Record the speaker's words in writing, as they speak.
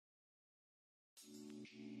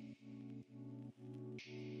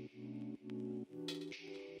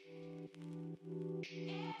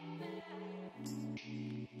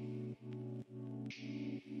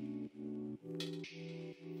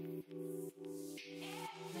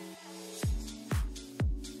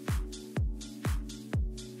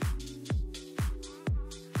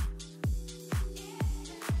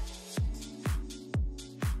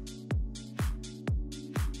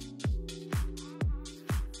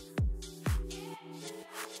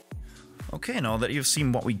Okay, now that you've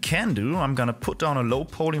seen what we can do, I'm gonna put down a low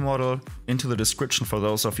poly model into the description for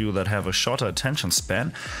those of you that have a shorter attention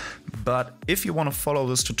span. But if you want to follow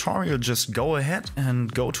this tutorial, just go ahead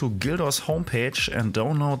and go to Gildor's homepage and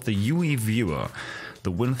download the UE Viewer,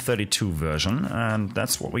 the Win32 version, and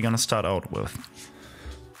that's what we're gonna start out with.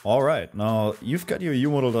 Alright, now you've got your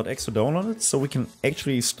umodel.exe downloaded, so we can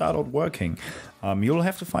actually start out working. You'll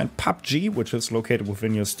have to find PUBG, which is located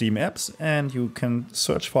within your Steam apps, and you can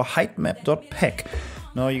search for heightmap.peg.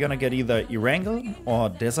 Now you're gonna get either Erangel or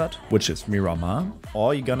Desert, which is Miramar,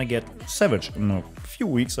 or you're gonna get Savage in a few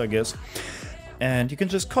weeks, I guess. And you can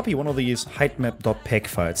just copy one of these heightmap.peg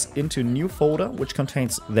files into a new folder, which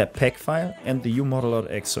contains that peg file and the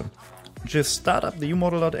umodel.exe. Just start up the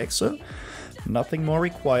umodel.exe. Nothing more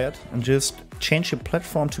required, and just change your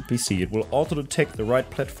platform to PC. It will auto-detect the right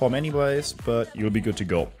platform anyways, but you'll be good to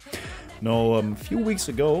go. Now, a few weeks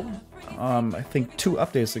ago, I think 2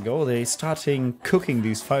 updates ago, they started cooking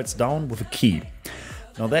these files down with a key.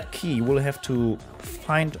 Now that key you will have to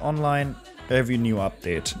find online every new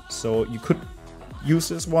update. So you could use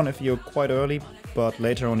this one if you're quite early, but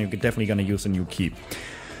later on you're definitely gonna use a new key.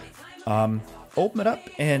 Open it up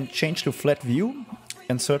and change to flat view.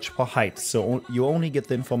 And search for height, so you only get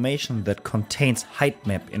the information that contains height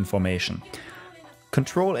map information.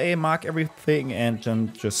 Control A, mark everything, and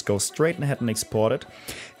then just go straight ahead and export it.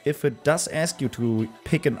 If it does ask you to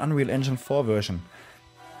pick an Unreal Engine 4 version,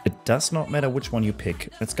 it does not matter which one you pick.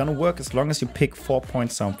 It's gonna work as long as you pick 4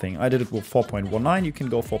 point something. I did it with 4.19, you can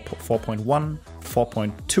go for 4.1,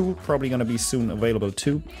 4.2, probably gonna be soon available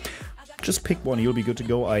too. Just pick one, you'll be good to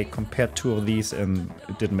go. I compared 2 of these and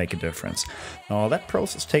it didn't make a difference. Now that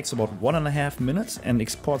process takes about 1.5 minutes and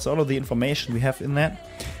exports all of the information we have in that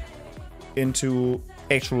into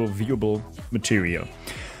actual viewable material.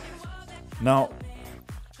 Now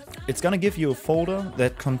it's gonna give you a folder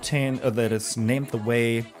that that is named the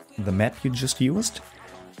way the map you just used,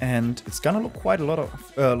 and it's gonna look quite a lot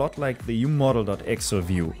like the umodel.exe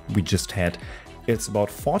view we just had. It's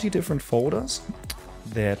about 40 different folders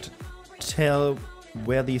that tell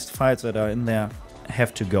where these files that are in there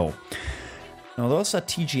have to go. Now those are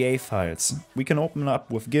TGA files. We can open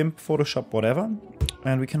up with GIMP, Photoshop, whatever,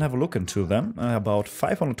 and we can have a look into them. About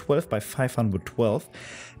 512 by 512,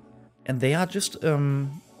 and they are just a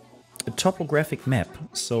topographic map.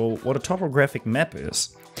 So what a topographic map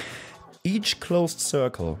is, each closed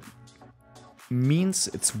circle means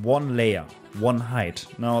it's one layer, one height.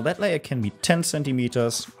 Now that layer can be 10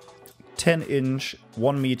 centimeters, 10 inch,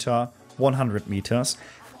 1 meter, 100 meters,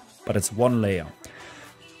 but it's one layer.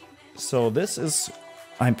 So this is,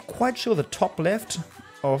 I'm quite sure, the top left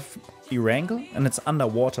of Erangel, and it's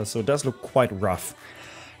underwater, so it does look quite rough.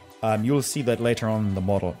 You'll see that later on in the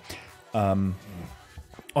model.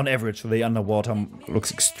 On average, the underwater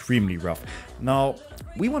looks extremely rough. Now,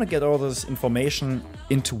 we want to get all this information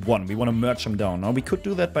into one. We want to merge them down. Now, we could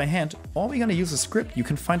do that by hand, or we're going to use a script you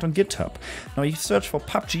can find on GitHub. Now, you search for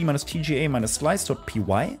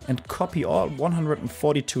PUBG-TGA-slice.py and copy all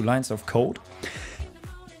 142 lines of code.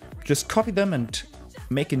 Just copy them and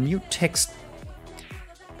make a new text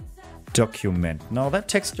document. Now, that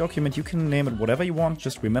text document, you can name it whatever you want.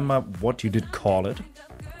 Just remember what you did call it.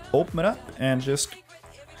 Open it up and just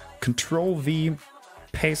Control V,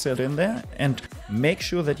 paste it in there, and make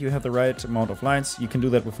sure that you have the right amount of lines. You can do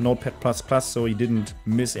that with Notepad++, so you didn't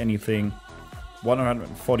miss anything.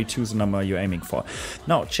 142 is the number you're aiming for.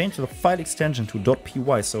 Now change the file extension to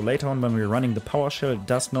 .py, so later on when we're running the PowerShell, it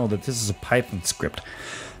does know that this is a Python script.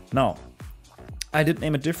 Now, I did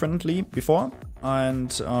name it differently before,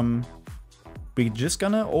 and we're just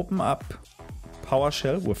gonna open up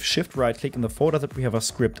PowerShell with Shift right click in the folder that we have a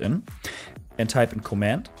script in, and type in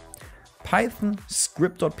command Python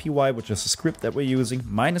script.py, which is a script that we're using,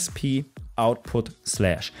 -p output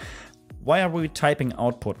 /. Why are we typing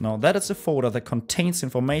output? Now that is a folder that contains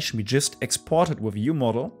information we just exported with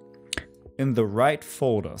umodel in the right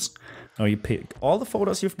folders. Now you pick all the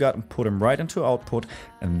folders you've got and put them right into output,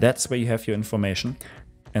 and that's where you have your information.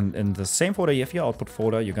 And in the same folder you have your output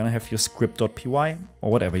folder, you're gonna have your script.py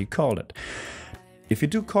or whatever you call it. If you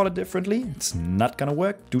do call it differently, it's not gonna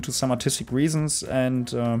work due to some artistic reasons,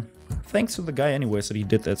 and thanks to the guy anyways that he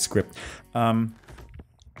did that script.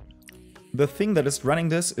 The thing that is running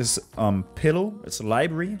this is Pillow. It's a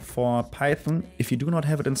library for Python. If you do not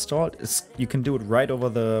have it installed, you can do it right over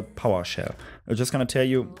the PowerShell. It's just gonna tell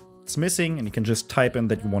you it's missing, and you can just type in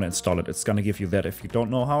that you want to install it. It's gonna give you that. If you don't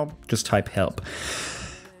know how, just type help.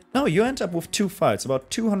 Now you end up with two files, about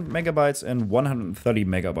 200 megabytes and 130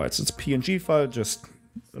 megabytes. It's a PNG file, just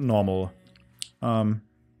a normal,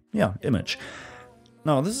 image.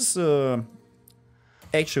 Now this is a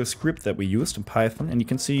actual script that we used in Python, and you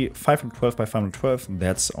can see 512 by 512,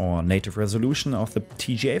 that's our native resolution of the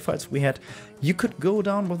TGA files we had. You could go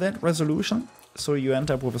down with that resolution, so you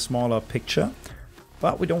end up with a smaller picture,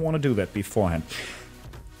 but we don't want to do that beforehand.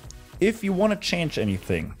 If you want to change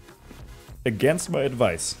anything, against my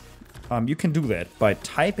advice, you can do that by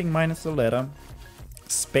typing minus the letter,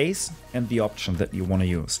 space, and the option that you want to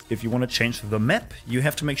use. If you want to change the map, you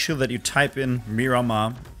have to make sure that you type in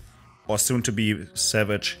Miramar, or soon to be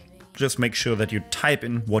Savage. Just make sure that you type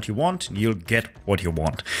in what you want, and you'll get what you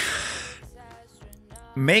want.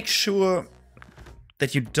 Make sure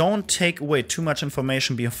that you don't take away too much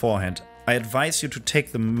information beforehand. I advise you to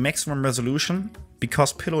take the maximum resolution,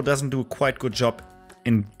 because Pillow doesn't do a quite good job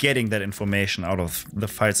in getting that information out of the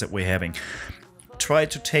files that we're having. Try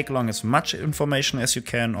to take along as much information as you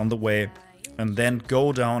can on the way, and then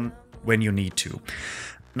go down when you need to.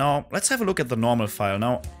 Now, let's have a look at the normal file.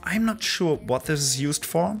 Now, I'm not sure what this is used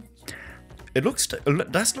for. It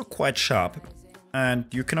does look quite sharp, and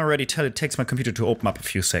you can already tell it takes my computer to open up a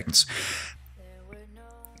few seconds.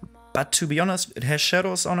 But to be honest, it has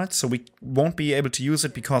shadows on it, so we won't be able to use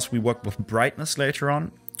it because we work with brightness later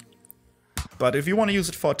on. But if you want to use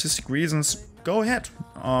it for artistic reasons, go ahead.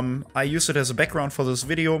 I use it as a background for this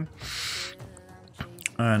video.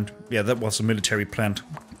 And yeah, that was a military plant.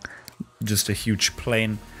 Just a huge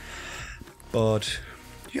plane. But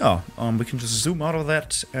yeah, we can just zoom out of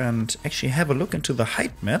that and actually have a look into the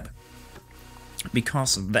height map,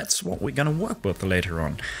 because that's what we're gonna work with later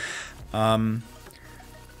on.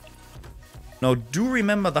 Now do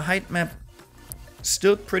remember the height map,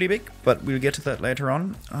 still pretty big, but we'll get to that later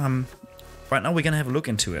on. Right now we're gonna have a look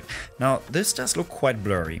into it. Now this does look quite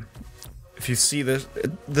blurry. If you see this,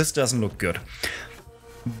 this doesn't look good.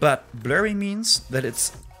 But blurry means that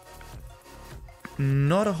it's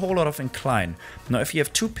not a whole lot of incline. Now if you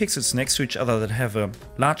have two pixels next to each other that have a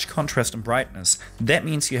large contrast and brightness, that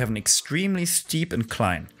means you have an extremely steep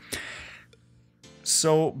incline.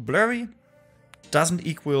 So blurry doesn't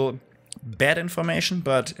equal bad information,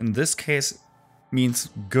 but in this case means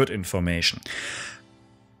good information.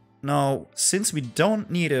 Now, since we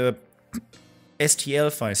don't need a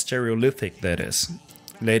STL-File, stereolithic that is,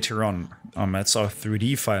 later on, that's our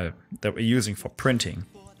 3D file that we're using for printing,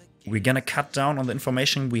 we're gonna cut down on the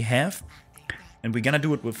information we have, and we're gonna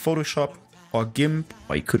do it with Photoshop or GIMP,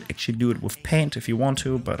 or you could actually do it with Paint if you want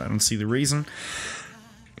to, but I don't see the reason.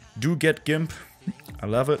 Do get GIMP, I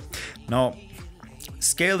love it. Now,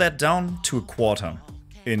 scale that down to a quarter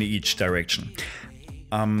in each direction.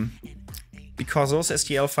 Because those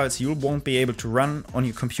STL files you won't be able to run on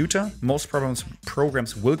your computer. Most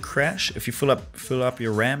programs will crash if you fill up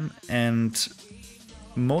your RAM, and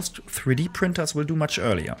most 3D printers will do much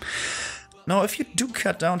earlier. Now, if you do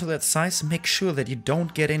cut down to that size, make sure that you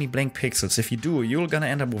don't get any blank pixels. If you do, you're gonna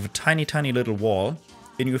end up with a tiny, tiny little wall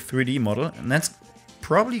in your 3D model, and that's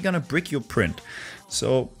probably gonna brick your print.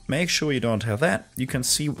 So make sure you don't have that. You can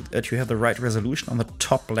see that you have the right resolution on the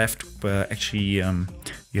top left, where actually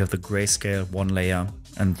you have the grayscale, one layer,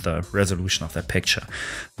 and the resolution of that picture.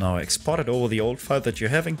 Now export it over the old file that you're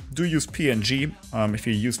having. Do use PNG. If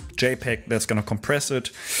you use JPEG, that's gonna compress it.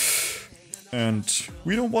 And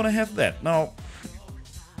we don't want to have that. Now,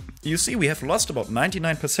 you see we have lost about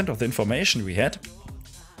 99% of the information we had,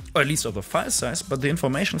 or at least of the file size, but the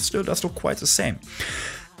information still does look quite the same.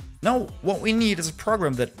 Now, what we need is a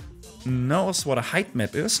program that knows what a height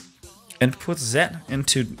map is and puts that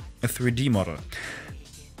into a 3D model.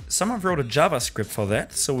 Someone wrote a JavaScript for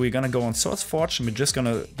that, so we're gonna go on SourceForge and we're just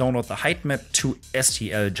gonna download the height map to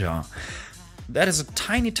STL-Jar. That is a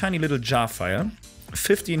tiny, tiny little jar file,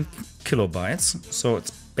 15 kilobytes, so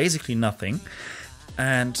it's basically nothing.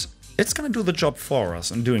 And it's gonna do the job for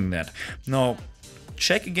us in doing that. Now,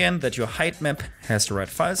 check again that your height map has the right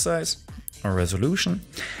file size or resolution.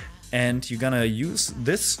 And you're gonna use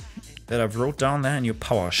this that I've wrote down there in your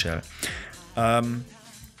PowerShell.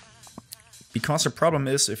 Because the problem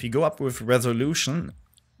is, if you go up with resolution,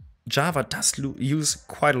 Java does use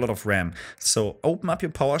quite a lot of RAM. So open up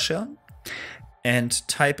your PowerShell and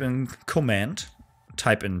type in command,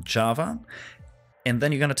 type in Java, and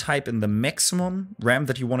then you're gonna type in the maximum RAM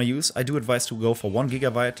that you wanna use. I do advise to go for 1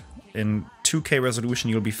 GB in 2K resolution,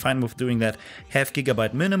 you'll be fine with doing that. Half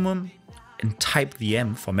gigabyte minimum, and type the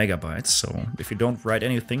M for megabytes. So if you don't write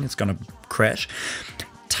anything, it's gonna crash.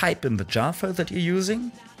 Type in the jar file that you're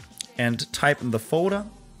using, and type in the folder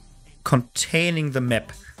containing the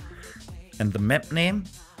map and the map name,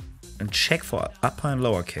 and check for upper and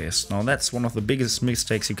lowercase. Now that's one of the biggest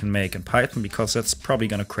mistakes you can make in Python, because that's probably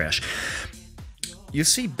gonna crash. You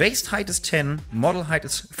see, base height is 10, model height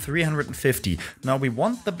is 350. Now we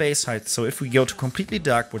want the base height, so if we go to completely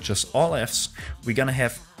dark, which is all Fs, we're gonna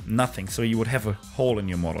have nothing. So you would have a hole in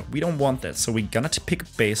your model. We don't want that, so we're gonna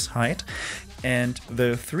pick base height, and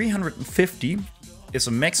the 350 is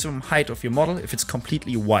the maximum height of your model if it's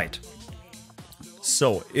completely white.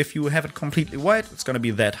 So if you have it completely white, it's gonna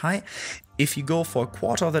be that high. If you go for a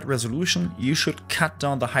quarter of that resolution, you should cut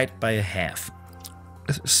down the height by a half.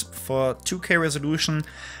 For 2K resolution,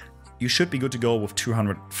 you should be good to go with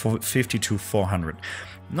 250 to 400.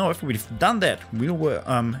 Now, if we've done that, we will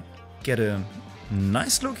get a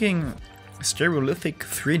nice looking stereolithic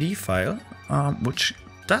 3D file, which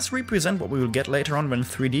does represent what we will get later on when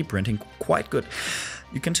 3D printing. Quite good.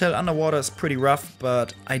 You can tell underwater is pretty rough,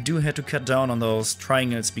 but I do have to cut down on those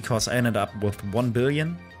triangles because I ended up with 1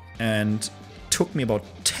 billion and took me about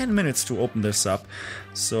 10 minutes to open this up.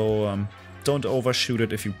 So don't overshoot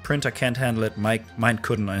it. If your printer can't handle it, mine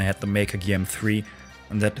couldn't. I had the Makergear M3,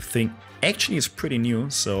 and that thing actually is pretty new.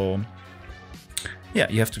 So yeah,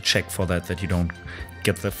 you have to check for that you don't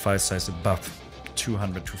get the file size above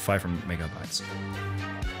 200 to 500 megabytes.